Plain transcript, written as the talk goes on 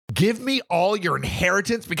give me all your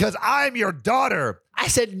inheritance because I'm your daughter. I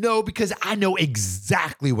said no because I know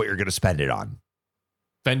exactly what you're going to spend it on.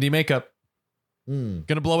 Fendi makeup.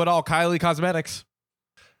 Gonna blow it all. Kylie Cosmetics.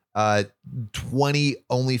 20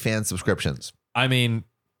 OnlyFans subscriptions. I mean,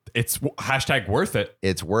 it's hashtag worth it.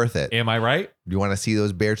 It's worth it. Am I right? You want to see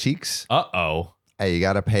those bare cheeks? Uh-oh. Hey, you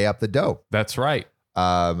got to pay up the dough. That's right.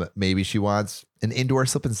 Maybe she wants an indoor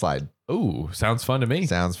slip and slide. Ooh, sounds fun to me.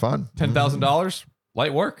 Sounds fun. $10,000,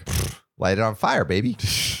 light work. Light it on fire, baby.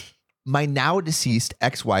 My now deceased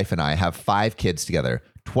ex-wife and I have 5 kids together,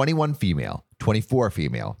 21 female, 24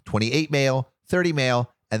 female, 28 male, 30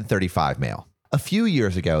 male, and 35 male. A few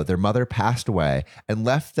years ago, their mother passed away and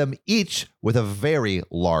left them each with a very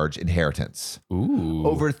large inheritance. Ooh.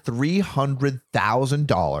 Over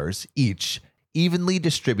 $300,000 each, evenly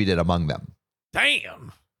distributed among them.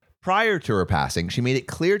 Damn. Prior to her passing, she made it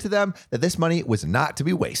clear to them that this money was not to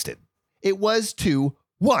be wasted. It was to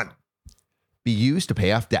 1, be used to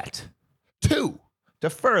pay off debt, 2, to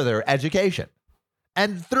further education,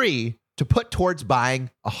 and 3, to put towards buying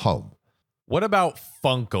a home. What about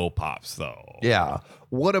Funko Pops, though? Yeah.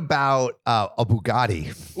 What about a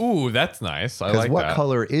Bugatti? Ooh, that's nice. I like what that.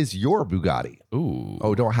 color is your Bugatti? Ooh.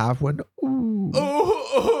 Oh, don't have one? Ooh.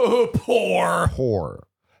 Oh, poor. Poor.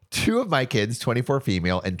 2 of my kids, 24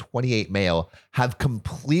 female and 28 male, have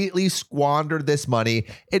completely squandered this money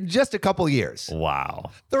in just a couple years.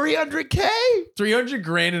 Wow. $300K?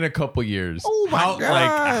 $300,000 in a couple years. Oh my God.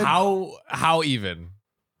 Like how even?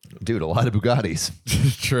 Dude, a lot of Bugattis.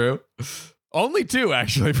 True. Only 2,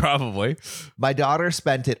 actually, probably. My daughter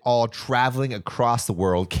spent it all traveling across the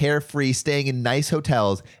world, carefree, staying in nice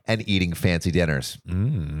hotels, and eating fancy dinners.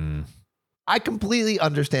 I completely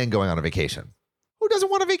understand going on a vacation. Who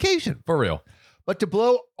doesn't want a vacation? For real. But to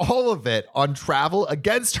blow all of it on travel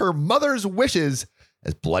against her mother's wishes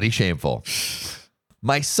is bloody shameful.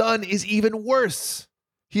 My son is even worse.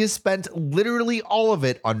 He has spent literally all of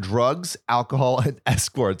it on drugs, alcohol, and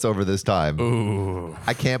escorts over this time. Ooh.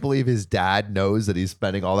 I can't believe his dad knows that he's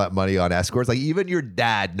spending all that money on escorts. Like, even your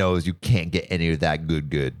dad knows you can't get any of that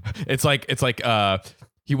good. It's like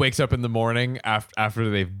he wakes up in the morning after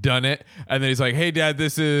they've done it, and then he's like, "Hey, Dad,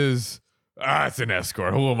 this is it's an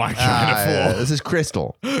escort. Who am I trying to fool?" This is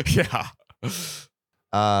Crystal. Yeah.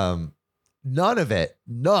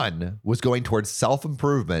 None was going towards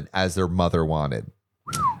self-improvement as their mother wanted.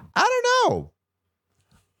 I don't know.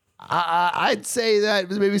 I'd say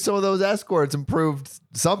that maybe some of those escorts improved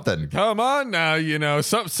something. Come on now,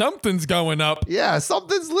 something's going up. Yeah,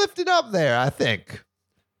 something's lifting up there, I think.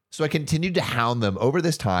 So I continued to hound them over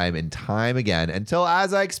this time and time again until,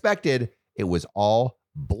 as I expected, it was all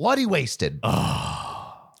bloody wasted.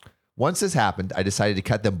 Once this happened, I decided to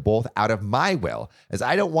cut them both out of my will, as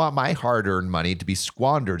I don't want my hard-earned money to be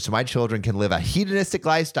squandered so my children can live a hedonistic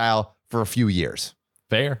lifestyle for a few years.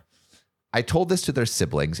 Fair. I told this to their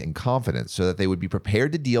siblings in confidence so that they would be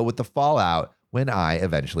prepared to deal with the fallout when I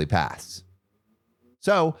eventually pass.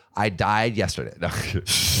 So I died yesterday.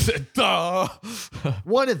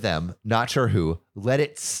 One of them, not sure who, let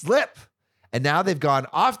it slip. And now they've gone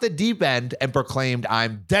off the deep end and proclaimed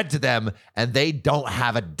I'm dead to them and they don't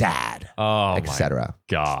have a dad, etc.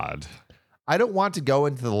 God. I don't want to go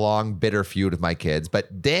into the long, bitter feud with my kids,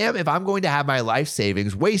 but damn if I'm going to have my life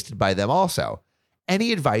savings wasted by them also.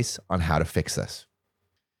 Any advice on how to fix this?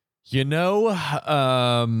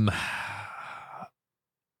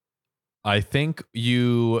 I think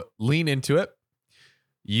you lean into it.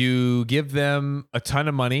 You give them a ton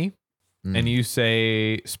of money and you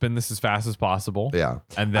say, spend this as fast as possible. Yeah.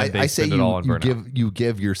 And then they spend it all on burnout. You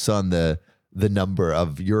give your son the number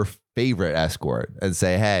of your favorite escort and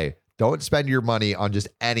say, hey, don't spend your money on just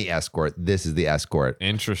any escort. This is the escort.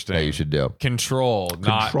 Interesting. That you should do. Control.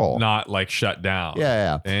 Not like shut down.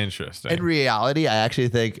 Yeah. Interesting. In reality, I actually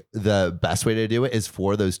think the best way to do it is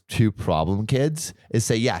for those 2 problem kids is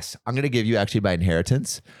say, yes, I'm going to give you actually my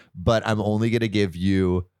inheritance, but I'm only going to give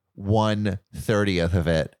you 1/30 of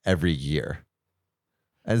it every year.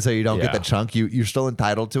 And so you don't get the chunk. You're still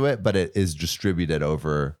entitled to it, but it is distributed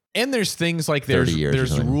over. And there's things like there's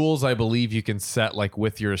rules I believe you can set like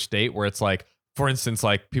with your estate where it's like, for instance,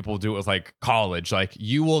 like people do it with like college, like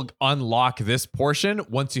you will unlock this portion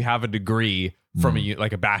once you have a degree from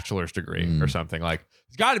like a bachelor's degree or something. Like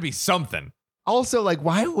it's got to be something. Also, like,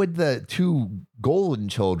 why would the 2 golden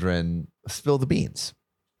children spill the beans?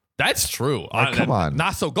 That's true. Like, come on.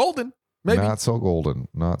 Not so golden. Maybe. Not so golden.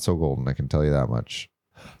 Not so golden. I can tell you that much.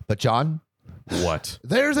 But John, what?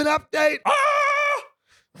 There's an update.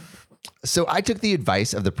 So I took the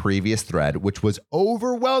advice of the previous thread, which was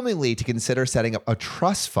overwhelmingly to consider setting up a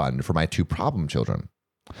trust fund for my 2 problem children.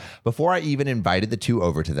 Before I even invited the two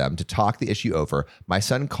over to them to talk the issue over, my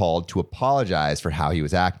son called to apologize for how he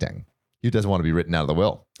was acting. He doesn't want to be written out of the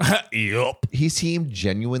will. Yup. He seemed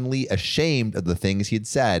genuinely ashamed of the things he had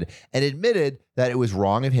said and admitted that it was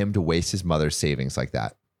wrong of him to waste his mother's savings like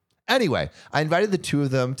that. Anyway, I invited the two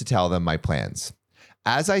of them to tell them my plans.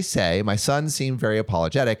 As I say, my son seemed very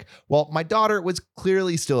apologetic, while my daughter was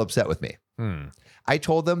clearly still upset with me. I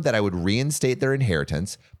told them that I would reinstate their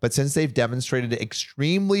inheritance, but since they've demonstrated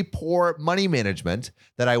extremely poor money management,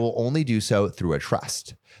 that I will only do so through a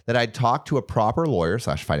trust. That I'd talk to a proper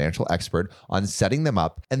lawyer/financial expert on setting them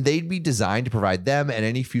up, and they'd be designed to provide them and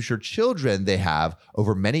any future children they have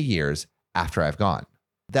over many years after I've gone.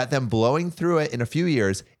 That them blowing through it in a few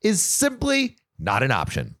years is simply not an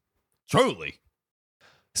option. Truly.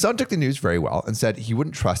 Son took the news very well and said he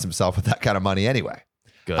wouldn't trust himself with that kind of money anyway.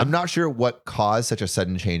 Good. I'm not sure what caused such a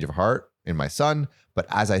sudden change of heart in my son, but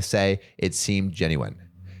as I say, it seemed genuine.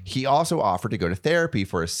 He also offered to go to therapy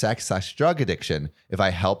for his sex/drug addiction if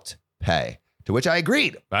I helped pay, to which I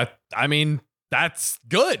agreed. That's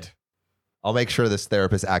good. I'll make sure this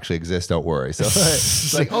therapist actually exists. Don't worry. So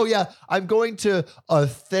it's like, oh yeah, I'm going to a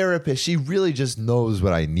therapist. She really just knows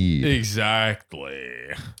what I need. Exactly.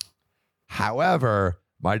 However,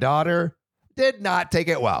 my daughter did not take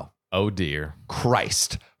it well. Oh dear.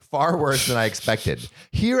 Christ. Far worse than I expected.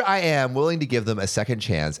 Here I am willing to give them a second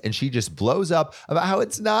chance, and she just blows up about how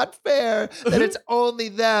it's not fair, that it's only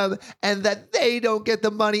them, and that they don't get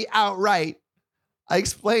the money outright. I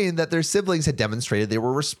explained that their siblings had demonstrated they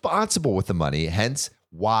were responsible with the money, hence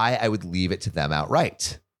why I would leave it to them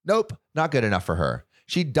outright. Nope, not good enough for her.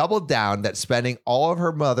 She doubled down that spending all of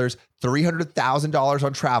her mother's $300,000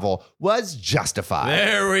 on travel was justified.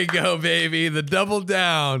 There we go, baby. The double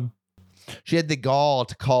down. She had the gall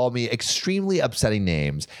to call me extremely upsetting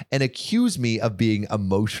names and accuse me of being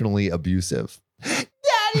emotionally abusive.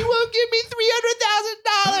 Daddy won't give me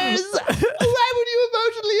 $300,000. Why would you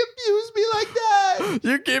emotionally abuse me like that?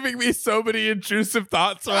 You're giving me so many intrusive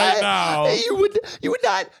thoughts right now. You would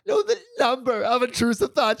not know the number of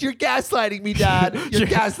intrusive thoughts. You're gaslighting me, Dad. You're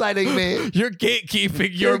gaslighting me. You're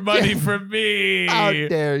gatekeeping your money from me. How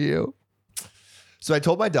dare you? So I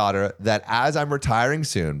told my daughter that as I'm retiring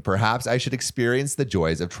soon, perhaps I should experience the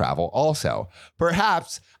joys of travel also.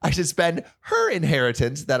 Perhaps I should spend her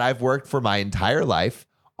inheritance that I've worked for my entire life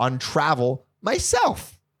on travel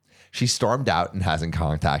myself. She stormed out and hasn't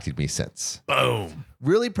contacted me since. Boom.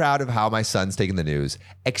 Really proud of how my son's taken the news.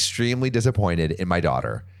 Extremely disappointed in my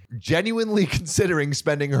daughter. Genuinely considering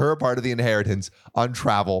spending her part of the inheritance on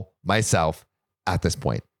travel myself at this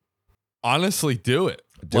point. Honestly, do it.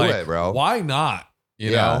 Do it, bro. Why not?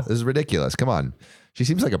 You know? This is ridiculous. Come on. She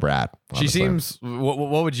seems like a brat. Honestly. She seems.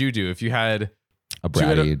 What would you do if you had a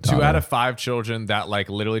bratty two out of 5 children that like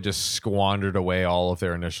literally just squandered away all of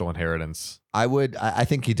their initial inheritance? I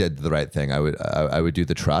think he did the right thing. I would do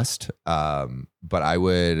the trust. But I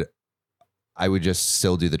would just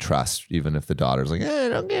still do the trust, even if the daughter's like, I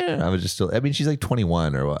don't care. I would just still. I mean, she's like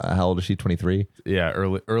 21 or what? How old is she? 23. Yeah,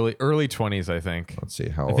 early 20s, I think. Let's see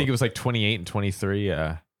how. I think it was like 28 and 23.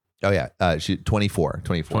 Yeah. Oh yeah, she 24.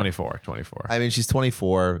 24. I mean, she's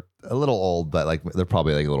 24, a little old, but like they're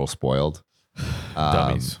probably like a little spoiled.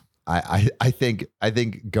 Dummies. I think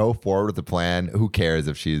go forward with the plan. Who cares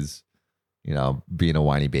if she's, being a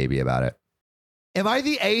whiny baby about it? Am I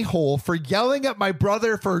the a-hole for yelling at my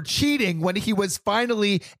brother for cheating when he was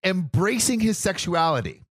finally embracing his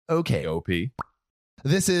sexuality? Okay, OP.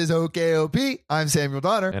 This is OKOP. I'm Samuel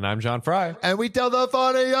Donner. And I'm John Fry. And we tell the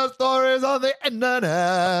funniest stories on the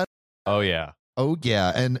internet. Oh, yeah. Oh,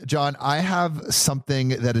 yeah. And John, I have something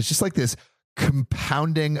that is just like this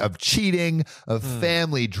compounding of cheating, of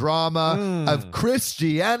family drama, of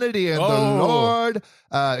Christianity and the Lord.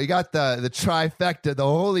 You got the trifecta, the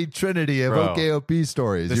holy trinity of OKOP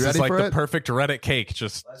stories. This you ready is like for the it? perfect Reddit cake,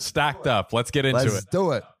 just stacked up. Let's get into it. Let's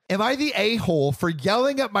do it. Am I the a-hole for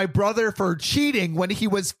yelling at my brother for cheating when he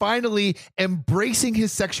was finally embracing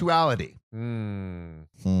his sexuality?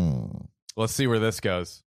 Let's see where this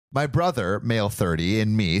goes. My brother, male 30,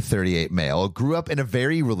 and me, 38 male, grew up in a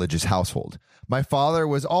very religious household. My father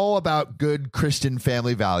was all about good Christian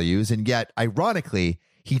family values, and yet, ironically,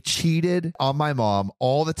 he cheated on my mom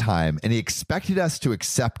all the time, and he expected us to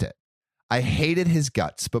accept it. I hated his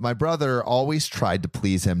guts, but my brother always tried to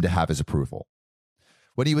please him to have his approval.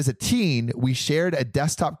 When he was a teen, we shared a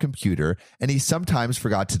desktop computer, and he sometimes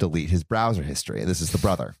forgot to delete his browser history. This is the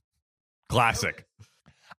brother. Classic.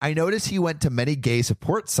 I noticed he went to many gay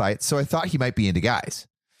support sites, so I thought he might be into guys.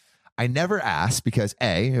 I never asked because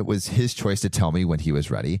A, it was his choice to tell me when he was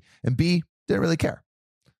ready, and B, didn't really care.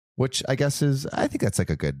 which I guess I think that's like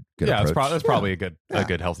a good yeah, approach. That's probably a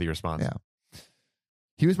good healthy response. Yeah.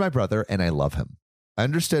 He was my brother and I love him. I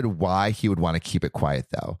understood why he would want to keep it quiet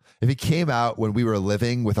though. If he came out when we were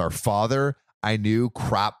living with our father, I knew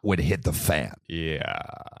crap would hit the fan. Yeah.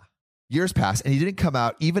 Years passed and he didn't come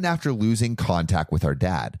out even after losing contact with our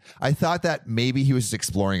dad. I thought that maybe he was just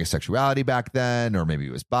exploring his sexuality back then, or maybe he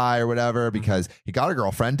was bi or whatever, because he got a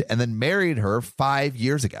girlfriend and then married her 5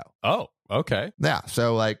 years ago. Oh, okay. Yeah.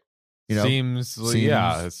 So like, seems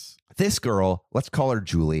yeah. This girl, let's call her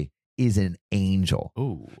Julie, is an angel.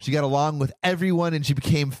 Ooh. She got along with everyone and she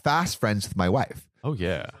became fast friends with my wife. Oh,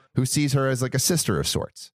 yeah. Who sees her as like a sister of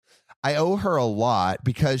sorts. I owe her a lot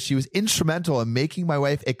because she was instrumental in making my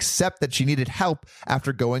wife accept that she needed help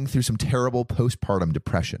after going through some terrible postpartum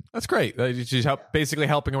depression. That's great. She's basically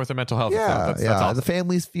helping her with her mental health. Yeah, That's awesome. The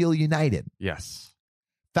families feel united. Yes.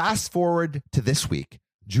 Fast forward to this week.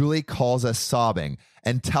 Julie calls us sobbing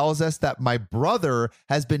and tells us that my brother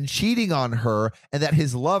has been cheating on her and that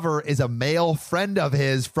his lover is a male friend of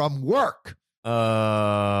his from work.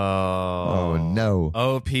 Oh no.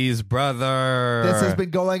 OP's brother. This has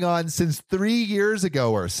been going on since 3 years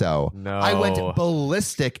ago or so. No. I went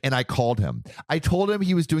ballistic and I called him. I told him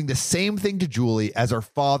he was doing the same thing to Julie as our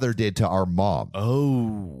father did to our mom.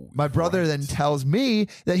 Oh. My brother then tells me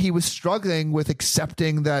that he was struggling with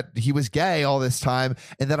accepting that he was gay all this time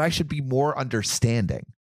and that I should be more understanding.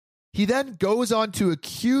 He then goes on to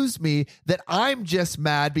accuse me that I'm just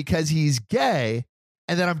mad because he's gay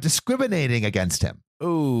and that I'm discriminating against him.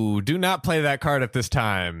 Ooh, do not play that card at this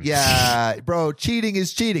time. Yeah, bro, cheating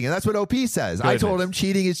is cheating. And that's what OP says. Goodness. I told him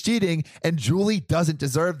cheating is cheating and Julie doesn't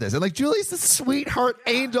deserve this. And like, Julie's the sweetheart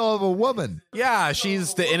angel of a woman. Yeah,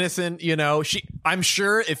 she's the innocent, I'm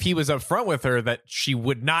sure if he was upfront with her that she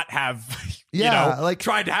would not have,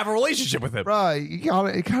 tried to have a relationship with him. Bro,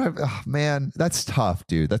 man, that's tough,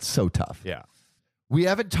 dude. That's so tough. Yeah. We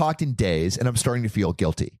haven't talked in days and I'm starting to feel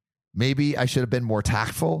guilty. Maybe I should have been more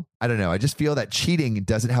tactful. I don't know. I just feel that cheating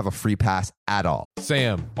doesn't have a free pass at all.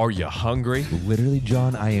 Sam, are you hungry? Literally,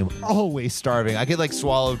 John, I am always starving. I could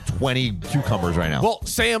swallow 20 cucumbers right now. Well,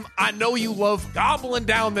 Sam, I know you love gobbling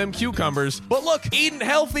down them cucumbers, but look, eating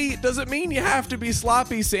healthy doesn't mean you have to be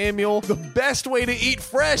sloppy, Samuel. The best way to eat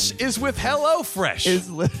fresh is with HelloFresh. It's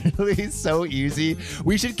literally so easy.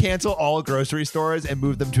 We should cancel all grocery stores and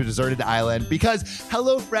move them to a deserted island because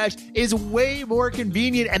HelloFresh is way more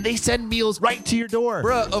convenient and they send meals right to your door.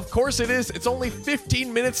 Bruh, of course it is. It's only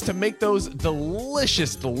 15 minutes to make those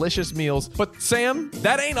delicious, delicious meals. But Sam,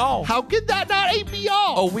 that ain't all. How could that not be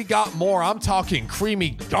all? Oh, we got more. I'm talking creamy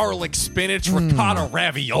garlic spinach ricotta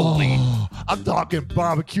ravioli. Oh, I'm talking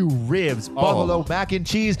barbecue ribs, buffalo mac and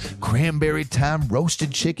cheese, cranberry thyme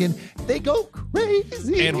roasted chicken. They go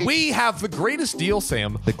crazy. And we have the greatest deal,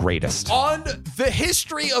 Sam. The greatest. On the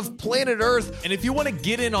history of planet Earth. And if you want to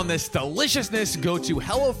get in on this deliciousness, go to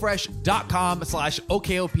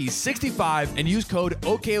HelloFresh.com/OKOP65 and use code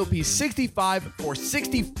OKOP65 for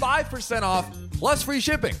 65% off plus free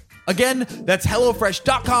shipping. Again, that's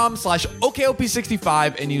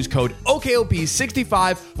HelloFresh.com/OKOP65 and use code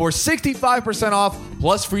OKOP65 for 65% off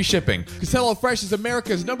plus free shipping. Because HelloFresh is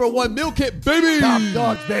America's #1 meal kit, baby! Top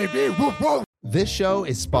dogs, baby! Woo, woo. This show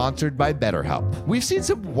is sponsored by BetterHelp. We've seen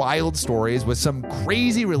some wild stories with some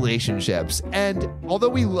crazy relationships, and although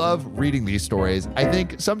we love reading these stories, I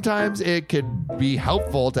think sometimes it could be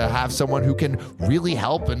helpful to have someone who can really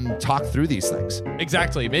help and talk through these things.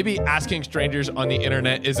 Exactly. Maybe asking strangers on the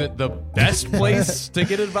internet isn't the best place to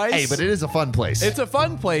get advice. Hey, but it is a fun place. It's a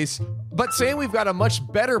fun place, but saying we've got a much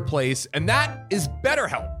better place, and that is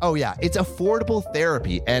BetterHelp. Oh yeah, it's affordable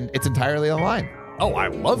therapy, and it's entirely online. Oh, I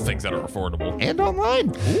love things that are affordable. And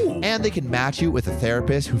online. Ooh. And they can match you with a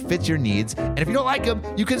therapist who fits your needs. And if you don't like them,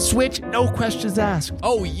 you can switch, no questions asked.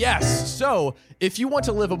 Oh, yes. So if you want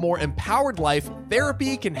to live a more empowered life,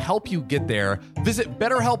 therapy can help you get there. Visit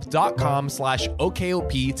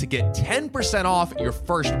BetterHelp.com/OKOP to get 10% off your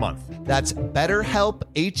first month. That's BetterHelp,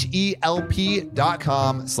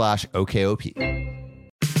 HELP.com/OKOP.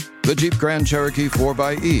 The Jeep Grand Cherokee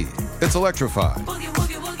 4xe. It's electrified.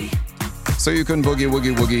 So you can boogie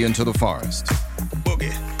woogie woogie into the forest.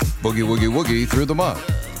 Boogie woogie woogie through the mud.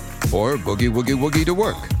 Or boogie woogie woogie to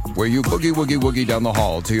work, where you boogie woogie woogie down the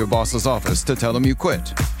hall to your boss's office to tell him you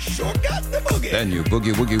quit. Sure got the boogie. Then you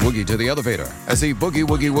boogie woogie woogie to the elevator as he boogie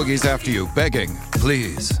woogie woogies after you, begging,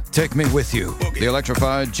 please, take me with you. Boogie. The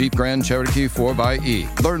electrified Jeep Grand Cherokee 4xe.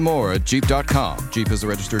 Learn more at Jeep.com. Jeep is a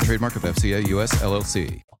registered trademark of FCA US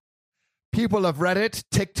LLC. People of Reddit,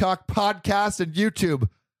 TikTok, podcasts, and YouTube.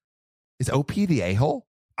 Is OP the a-hole?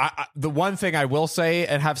 the one thing I will say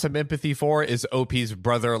and have some empathy for is OP's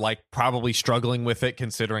brother, like probably struggling with it,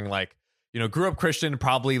 considering like, grew up Christian,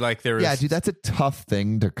 probably like there's dude, that's a tough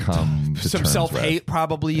thing to come to some terms self-hate with.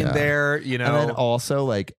 probably in there, And then also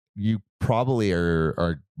like you probably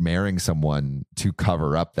are marrying someone to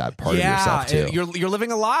cover up that part of yourself too. You're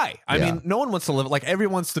living a lie. I mean, no one wants to live like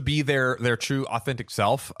everyone wants to be their true authentic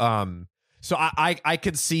self. So I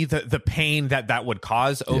could see the pain that would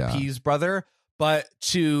cause OP's brother, but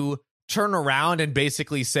to turn around and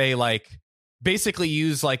basically say like,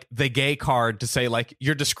 use like the gay card to say like,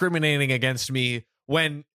 you're discriminating against me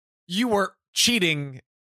when you were cheating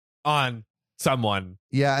on someone.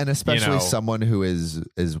 Yeah, and especially someone who is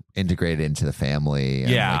integrated into the family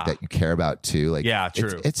and like that you care about too. Like,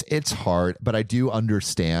 true. It's hard, but I do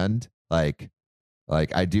understand like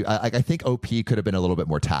I think OP could have been a little bit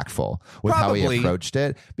more tactful with how he approached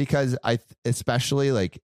it, because especially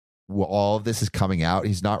like all of this is coming out.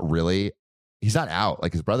 He's not out.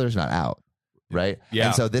 Like his brother's not out. Right. Yeah.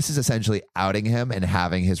 And so this is essentially outing him and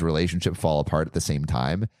having his relationship fall apart at the same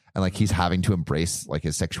time. And like he's having to embrace like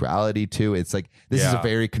his sexuality too. It's like this is a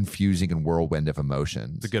very confusing and whirlwind of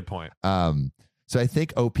emotions. It's a good point. So I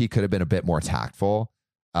think OP could have been a bit more tactful.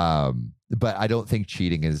 But I don't think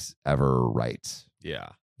cheating is ever right. Yeah.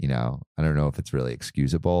 I don't know if it's really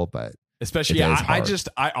excusable, but especially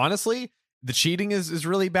I honestly, the cheating is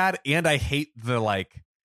really bad. And I hate the like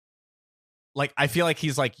I feel like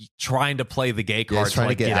he's like trying to play the gay card trying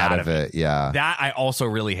to get out of it. Yeah. That I also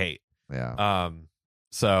really hate. Yeah.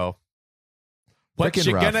 So what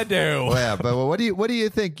you gonna do? Well, yeah, but what do you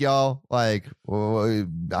think, y'all? Like,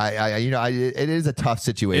 it is a tough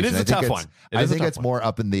situation. It is a tough one. I think it's more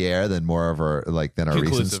up in the air than more of our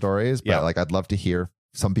recent stories. But like, I'd love to hear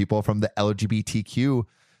some people from the LGBTQ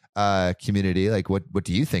community. Like, what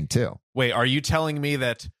do you think too? Wait, are you telling me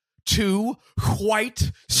that 2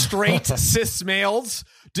 white straight cis males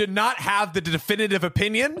did not have the definitive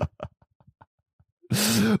opinion?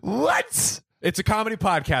 What? It's a comedy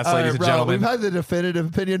podcast, ladies and gentlemen. We've had the definitive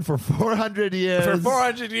opinion for 400 years. For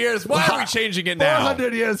 400 years. Why are we changing it now?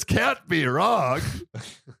 400 years can't be wrong.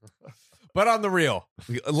 But on the real,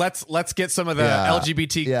 let's get some of the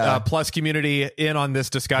LGBT plus community in on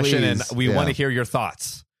this discussion. Please. And we want to hear your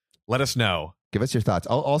thoughts. Let us know. Give us your thoughts.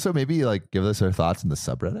 Also, maybe like give us our thoughts in the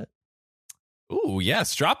subreddit. Ooh,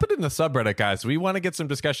 yes. Drop it in the subreddit, guys. We want to get some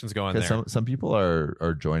discussions going there. Some people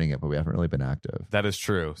are joining it, but we haven't really been active. That is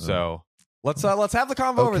true. So let's have the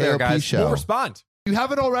convo over there, guys. Show. We'll respond. If you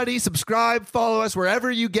haven't already, subscribe, follow us wherever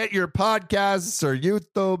you get your podcasts or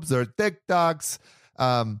YouTubes or TikToks.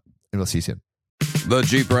 And we'll see you soon. The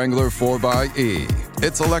Jeep Wrangler 4xe.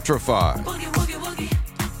 It's electrified.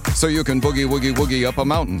 So you can boogie woogie woogie up a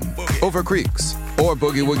mountain, over creeks, or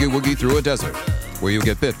boogie woogie woogie through a desert where you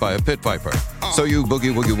get bit by a pit viper. So you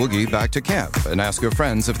boogie woogie woogie back to camp and ask your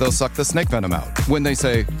friends if they'll suck the snake venom out. When they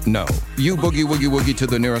say no, you boogie woogie woogie to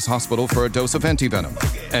the nearest hospital for a dose of anti-venom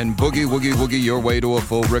and boogie woogie woogie your way to a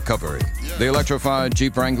full recovery. The electrified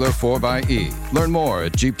Jeep Wrangler 4xe. Learn more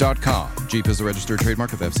at Jeep.com. Jeep is a registered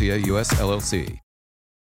trademark of FCA US LLC.